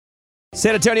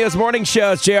San Antonio's morning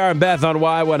show. It's JR and Beth on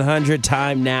Y100.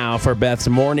 Time now for Beth's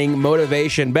morning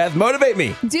motivation. Beth, motivate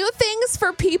me. Do things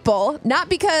for people, not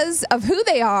because of who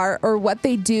they are or what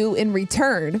they do in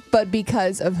return, but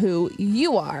because of who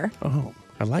you are. Oh,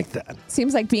 I like that.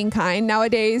 Seems like being kind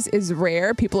nowadays is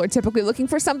rare. People are typically looking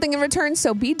for something in return,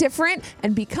 so be different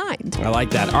and be kind. I like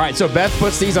that. All right, so Beth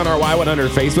puts these on our Y100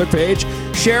 Facebook page.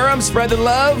 Share them, spread the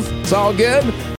love. It's all good.